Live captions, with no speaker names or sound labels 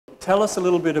tell us a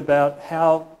little bit about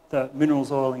how the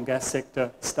minerals, oil and gas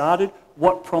sector started.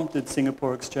 What prompted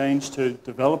Singapore Exchange to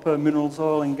develop a minerals,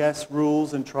 oil and gas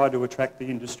rules and try to attract the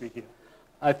industry here?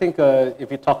 I think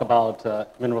if you talk about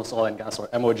minerals, oil and gas, or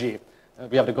MOG,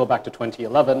 we have to go back to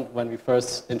 2011 when we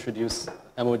first introduced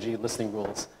MOG listing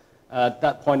rules. At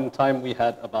that point in time, we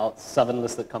had about 7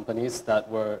 listed companies that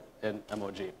were in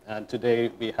MOG, and today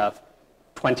we have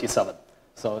 27.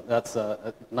 So that's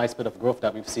a nice bit of growth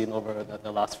that we've seen over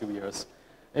the last few years.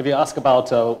 If you ask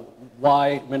about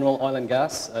why mineral oil and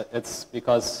gas, it's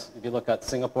because if you look at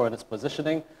Singapore and its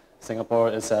positioning, Singapore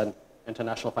is an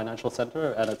international financial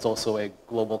center and it's also a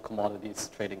global commodities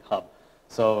trading hub.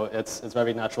 So it's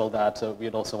very natural that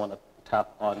we'd also want to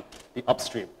tap on the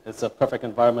upstream. It's a perfect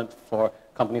environment for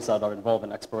companies that are involved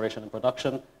in exploration and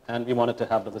production, and we wanted to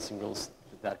have the listing rules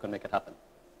that could make it happen.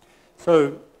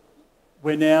 So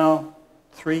we're now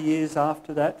 3 years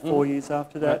after that, 4 years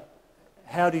after that. Right.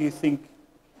 How do you think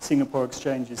Singapore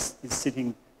Exchange is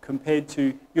sitting compared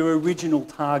to your original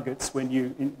targets when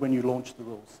you launched the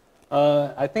rules?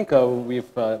 I think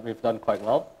we've done quite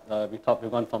well. We've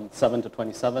gone from 7 to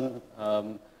 27.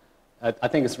 I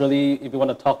think it's really, if you want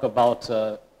to talk about,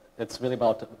 it's really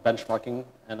about benchmarking.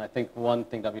 And I think one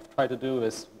thing that we've tried to do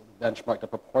is benchmark the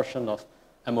proportion of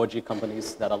MOG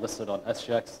companies that are listed on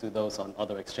SGX to those on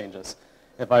other exchanges.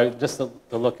 If I just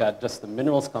to look at just the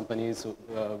minerals companies,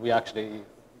 we actually,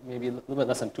 maybe a little bit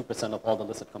less than 2% of all the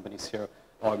listed companies here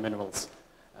are minerals.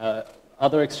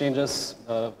 Other exchanges,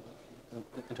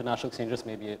 international exchanges,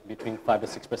 maybe between 5 to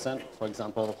 6%, for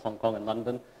example, Hong Kong and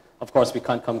London. Of course, we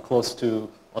can't come close to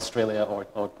Australia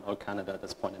or Canada at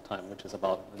this point in time, which is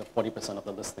about 40% of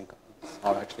the listing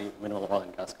are actually mineral oil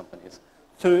and gas companies.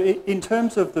 So in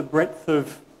terms of the breadth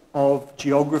of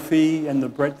geography and the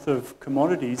breadth of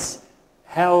commodities,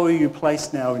 how are you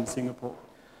placed now in Singapore?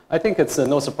 I think it's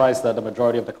no surprise that the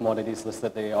majority of the commodities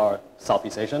listed, they are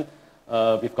Southeast Asian.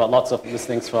 We've got lots of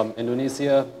listings from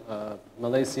Indonesia,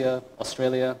 Malaysia,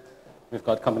 Australia. We've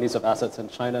got companies with assets in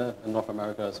China and North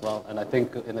America as well. And I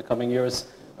think in the coming years,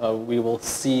 we will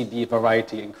see the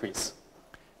variety increase.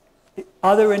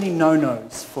 Are there any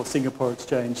no-nos for Singapore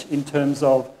Exchange in terms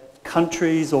of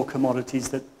countries or commodities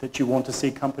that you want to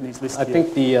see companies listed? I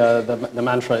think the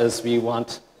mantra is we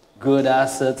want good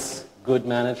assets, good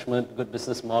management, good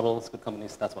business models, good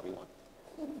companies. That's what we want.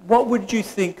 What would you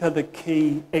think are the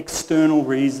key external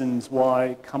reasons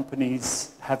why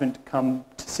companies haven't come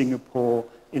to Singapore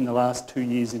in the last 2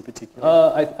 years in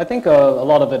particular? I think a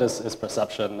lot of it is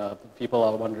perception. People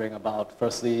are wondering about,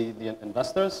 firstly, the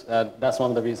investors, and that's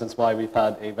one of the reasons why we've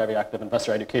had a very active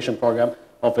investor education program,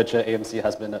 of which AMC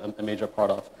has been a major part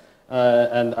of.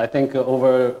 And I think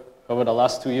over the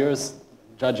last 2 years,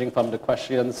 judging from the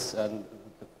questions and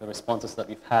the responses that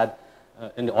we've had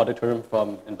in the auditorium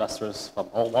from investors from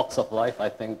all walks of life, I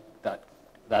think that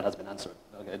has been answered.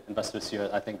 Okay, investors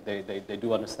here, I think they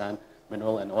do understand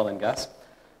mineral and oil and gas.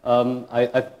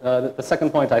 The second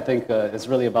point, I think, is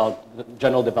really about the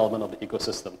general development of the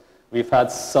ecosystem. We've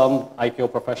had some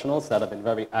IPO professionals that have been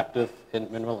very active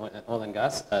in mineral and oil and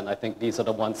gas, and I think these are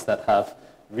the ones that have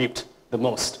reaped the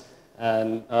most.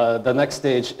 And the next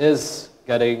stage is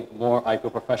getting more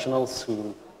IPO professionals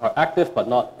who are active but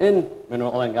not in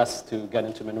mineral oil and gas to get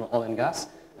into mineral oil and gas,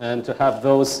 and to have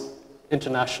those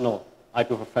international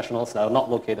IPO professionals that are not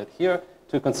located here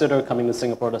to consider coming to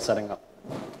Singapore to setting up.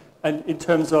 And in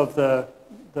terms of the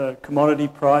commodity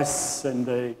price and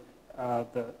the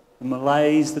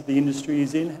malaise that the industry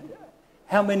is in,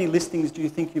 how many listings do you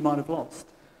think you might have lost?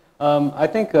 I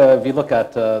think if you look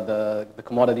at the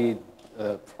commodity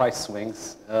price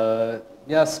swings,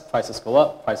 yes, prices go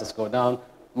up, prices go down,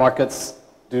 markets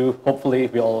do, hopefully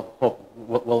we all hope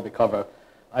will recover.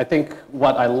 I think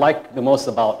what I like the most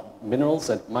about minerals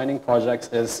and mining projects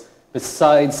is,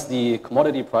 besides the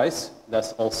commodity price,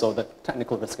 there's also the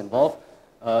technical risk involved.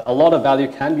 A lot of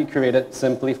value can be created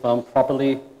simply from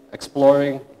properly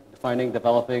exploring, defining,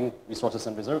 developing resources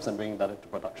and reserves and bringing that into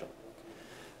production.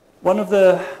 One of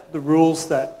the rules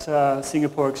that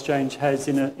Singapore Exchange has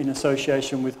in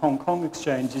association with Hong Kong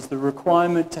Exchange is the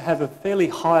requirement to have a fairly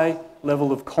high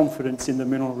level of confidence in the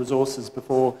mineral resources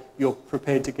before you're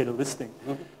prepared to get a listing.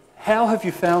 Mm-hmm. How have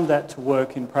you found that to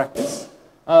work in practice?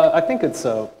 I think it's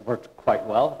worked quite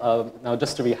well. Now,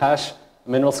 just to rehash, a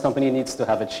minerals company needs to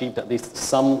have achieved at least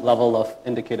some level of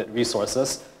indicated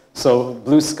resources. So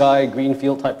blue sky,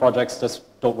 greenfield type projects just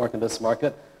don't work in this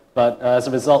market. But as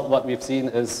a result, what we've seen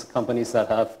is companies that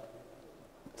have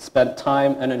spent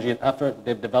time, energy, and effort,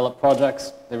 they've developed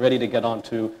projects, they're ready to get on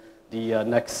to the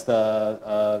next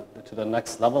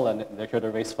level, and they're here to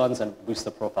raise funds and boost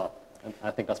the profile. And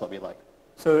I think that's what we like.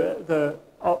 So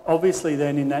obviously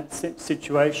then in that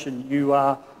situation you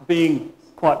are being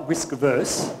quite risk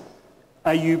averse.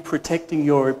 Are you protecting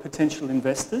your potential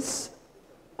investors,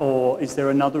 or is there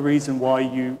another reason why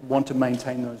you want to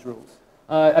maintain those rules?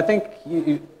 I think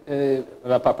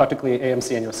particularly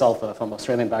AMC and yourself from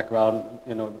Australian background,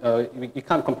 you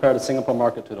can't compare the Singapore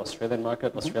market to the Australian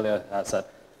market. Australia has had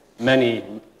many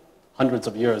hundreds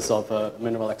of years of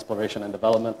mineral exploration and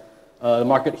development. The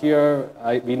market here,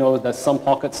 we know that some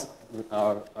pockets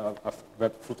are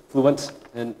fluent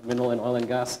in mineral and oil and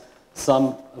gas.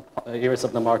 Some areas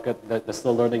of the market that they're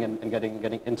still learning and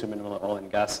getting into mineral oil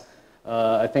and gas.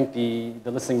 I think the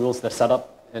listing rules, they're set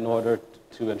up in order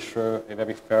to ensure a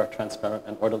very fair, transparent,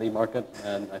 and orderly market.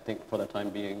 And I think for the time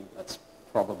being, that's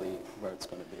probably where it's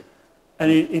going to be. And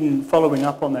in following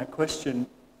up on that question,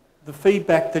 the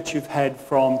feedback that you've had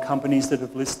from companies that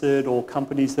have listed or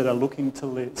companies that are looking to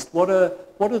list, what are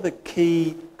the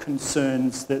key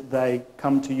concerns that they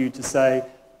come to you to say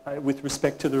with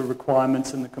respect to the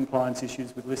requirements and the compliance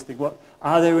issues with listing?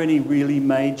 Are there any really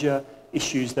major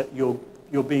issues that you're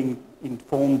being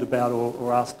informed about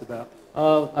or asked about?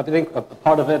 I think a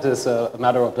part of it is a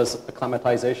matter of this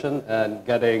acclimatization and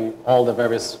getting all the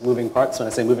various moving parts. When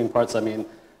I say moving parts, I mean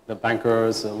the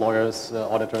bankers, lawyers,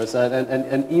 auditors,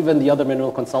 and even the other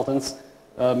mineral consultants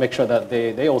make sure that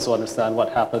they also understand what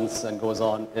happens and goes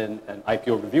on in an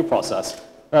IPO review process.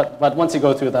 But once you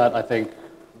go through that, I think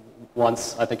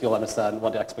you'll understand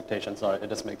what the expectations are. It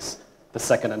just makes the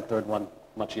second and third one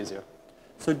much easier.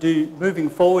 So moving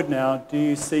forward now, do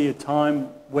you see a time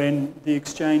when the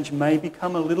exchange may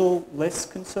become a little less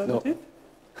conservative?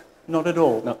 No. Not at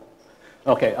all? No.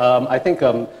 Okay, I think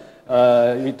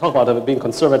you talk about it being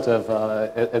conservative.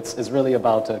 It's really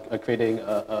about creating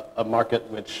a market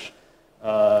which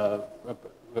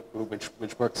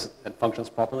works and functions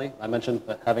properly. I mentioned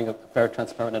having a fair,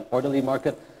 transparent, and orderly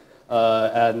market.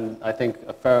 And I think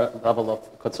a fair level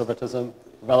of conservatism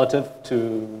relative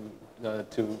to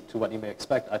what you may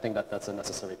expect, I think that's a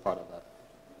necessary part of that.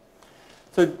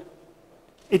 So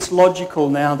it's logical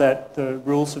now that the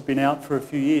rules have been out for a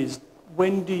few years.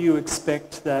 When do you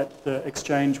expect that the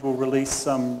exchange will release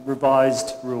some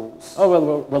revised rules? Oh,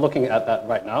 well, we're looking at that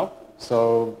right now.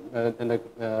 So in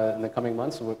the coming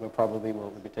months, we probably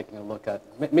will be taking a look at,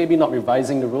 maybe not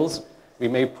revising the rules. We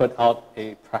may put out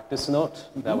a practice note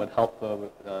that would help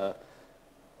with the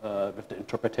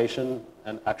interpretation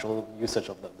and actual usage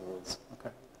of the rules. Okay.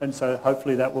 And so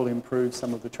hopefully that will improve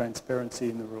some of the transparency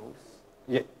in the rules.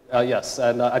 Yeah, yes,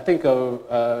 and I think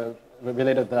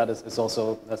related to that is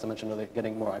also, as I mentioned earlier,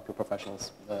 getting more IPO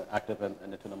professionals active and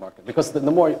into the market. Because the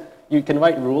more you can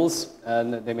write rules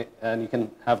and you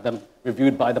can have them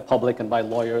reviewed by the public and by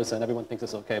lawyers and everyone thinks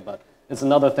it's okay, but it's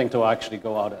another thing to actually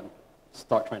go out and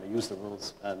start trying to use the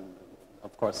rules, and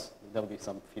of course there will be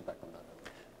some feedback on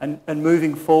that. And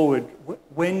moving forward,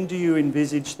 when do you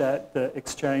envisage that the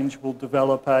exchange will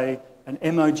develop an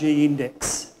MOG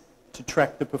index to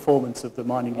track the performance of the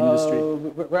mining industry?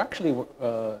 We're actually,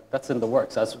 that's in the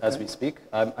works as we speak.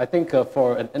 I think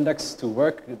for an index to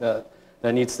work,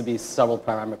 there needs to be several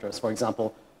parameters. For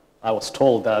example, I was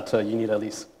told that you need at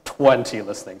least 20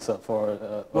 listings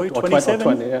for 27?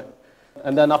 20, yeah.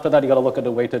 And then after that, you got to look at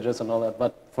the weightages and all that.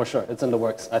 But for sure, it's in the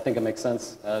works. I think it makes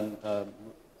sense, and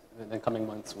in the coming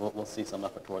months, we'll see some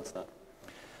effort towards that.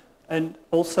 And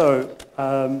also,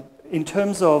 in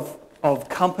terms of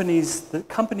companies, the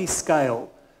company scale,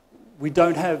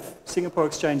 Singapore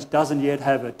Exchange doesn't yet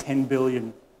have a 10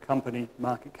 billion company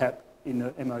market cap in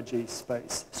the MOG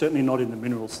space. Certainly not in the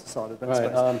minerals side of that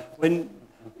space.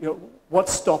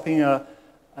 What's stopping a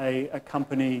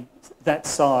company that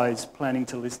size planning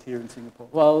to list here in Singapore?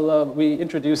 Well, we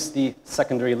introduced the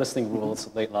secondary listing rules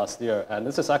late last year, and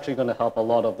this is actually going to help a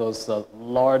lot of those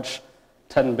large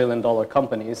 $10 billion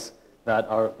companies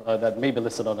that may be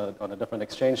listed on a different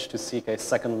exchange to seek a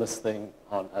second listing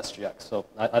on SGX. So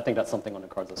I think that's something on the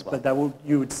cards as well. But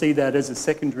you would see that as a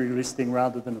secondary listing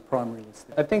rather than a primary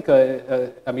listing? I think,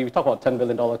 I mean, we talk about $10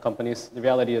 billion companies. The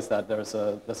reality is that there's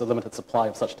a limited supply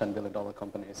of such $10 billion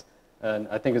companies. And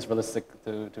I think it's realistic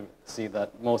to see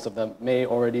that most of them may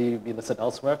already be listed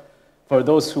elsewhere. For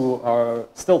those who are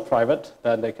still private,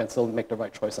 then they can still make the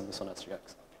right choice on this on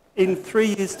SGX. In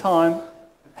 3 years' time,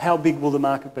 how big will the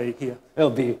market be here? It'll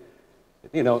be,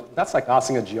 that's like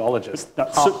asking a geologist.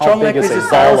 How big is a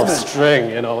ball of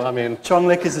string, I mean. Chong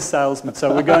Lek is a salesman,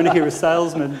 so we're going to hear a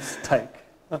salesman's take.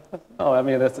 Oh, I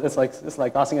mean, it's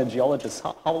like asking a geologist,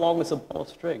 how long is a ball of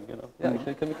string, Yeah,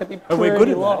 it can be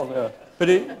pretty long. Yeah.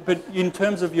 But in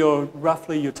terms of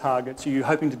roughly your targets, are you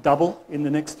hoping to double in the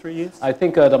next 3 years? I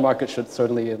think the market should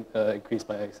certainly increase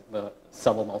by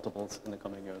several multiples in the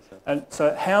coming years. Yeah. And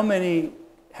so how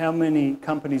many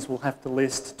companies will have to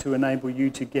list to enable you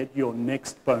to get your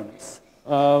next bonus?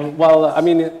 Well, I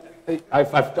mean,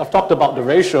 I've talked about the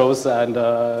ratios, and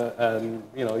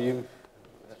you know,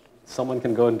 someone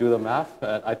can go and do the math.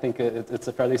 I think it's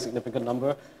a fairly significant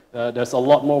number. There's a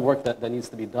lot more work that needs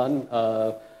to be done,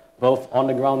 both on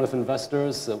the ground with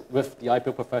investors, with the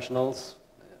IPO professionals,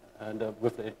 and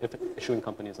with the issuing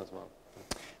companies as well.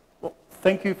 Well,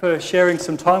 thank you for sharing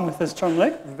some time with us, Chong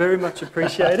Lek. Very much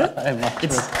appreciated. I'm not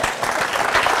sure.